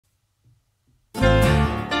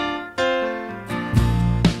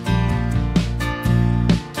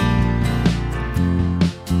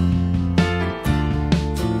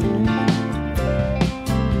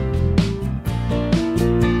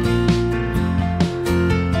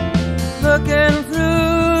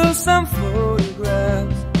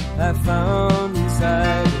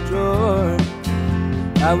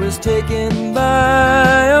I was taken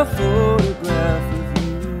by a photograph of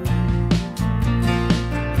you.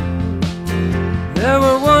 There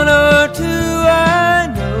were one or two I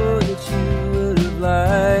know that you would have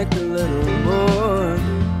liked a little more,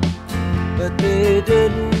 but they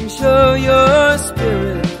didn't show your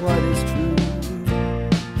spirit quite as true.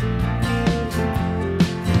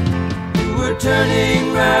 You were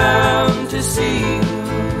turning round to see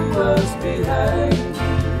who was behind you,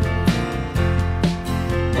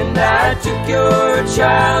 and I took your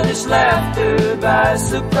childish laughter by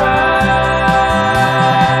surprise.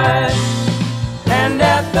 And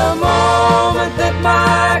at the moment that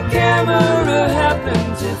my camera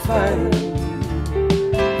happened to find you,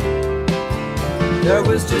 there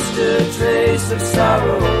was just a trace of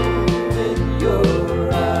sorrow in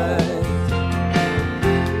your eyes.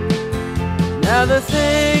 Now the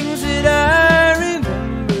things that I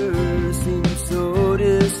remember seem so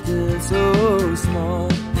distant, so small,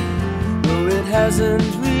 though it hasn't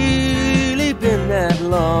really been that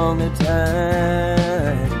long a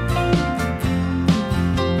time.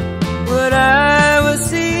 What I was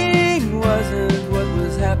seeing wasn't what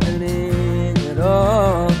was happening at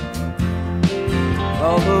all,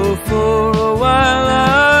 although for a while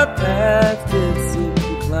our paths did seem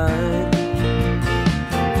to climb.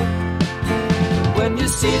 When you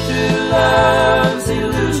see through love's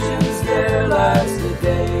illusions, there lies the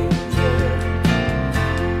danger,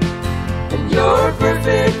 and your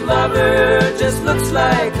perfect lover just looks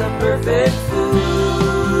like a perfect fool.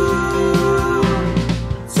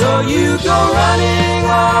 So you go running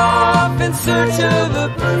off in search of a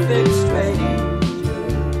perfect stranger.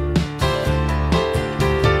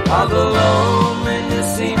 All the loneliness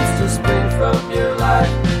seems to spring from your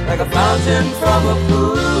life like a fountain from a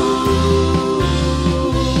pool.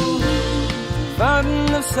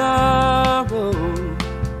 Fountain of sorrow,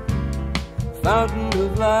 fountain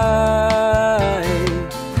of light.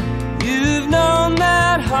 You've known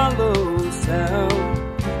that hollow sound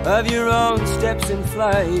of your own steps in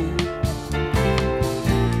flight.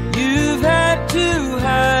 You've had to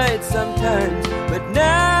hide sometimes, but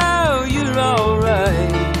now you're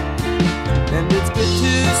alright. And it's good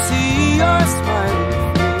to see your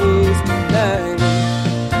smiling face tonight.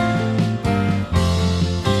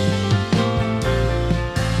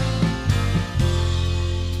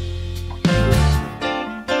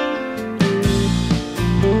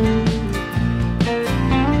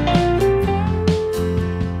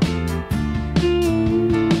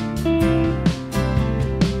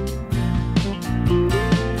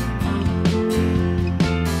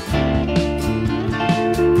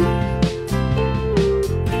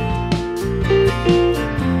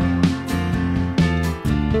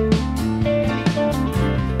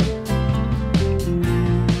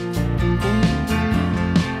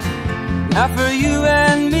 Now for you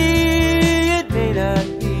and me, it may not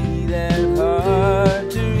be that hard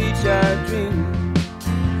to reach our dream,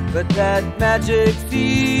 but that magic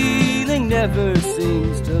feeling never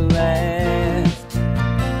seems to last.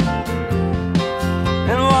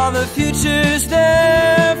 And while the future's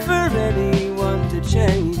there for anyone to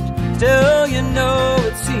change, still you know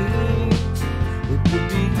it seems it would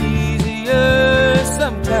be easier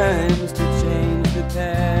sometimes to change the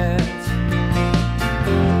past.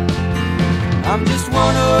 I'm just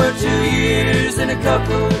 1 or 2 years and a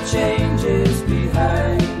couple of changes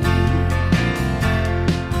behind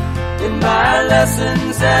in my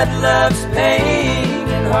lessons that love's pain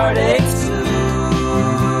and heartaches too.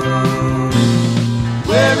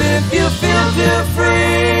 Where if you feel too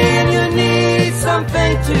free and you need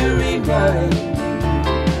something to remind you,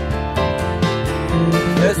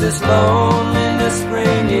 there's this loneliness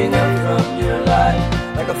springing up from your life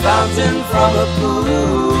like a fountain from a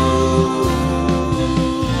pool.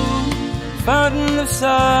 Fountain of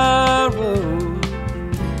sorrow,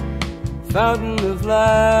 fountain of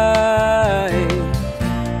light.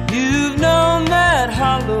 You've known that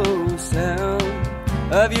hollow sound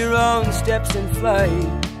of your own steps in flight.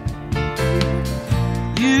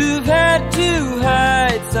 You've had to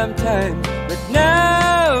hide sometimes, but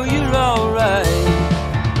now you're alright.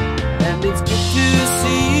 And it's good to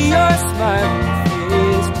see your smiling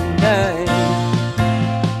face tonight.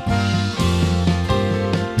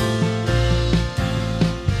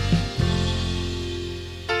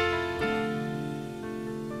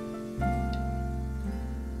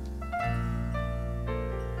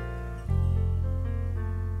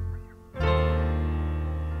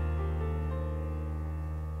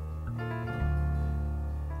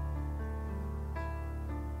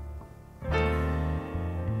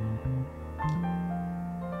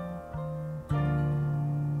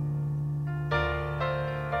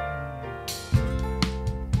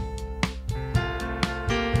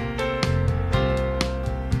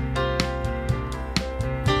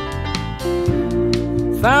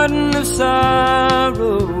 fountain of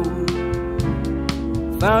sorrow,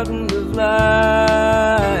 fountain of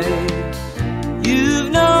light.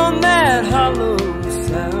 You've known that hollow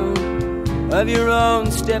sound of your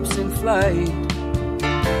own steps in flight.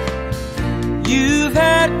 You've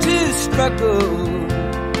had to struggle,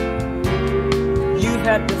 you've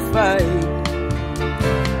had to fight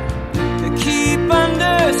to keep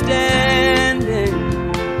understanding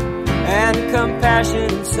and compassion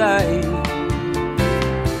in sight.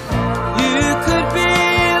 You could be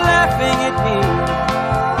laughing at me,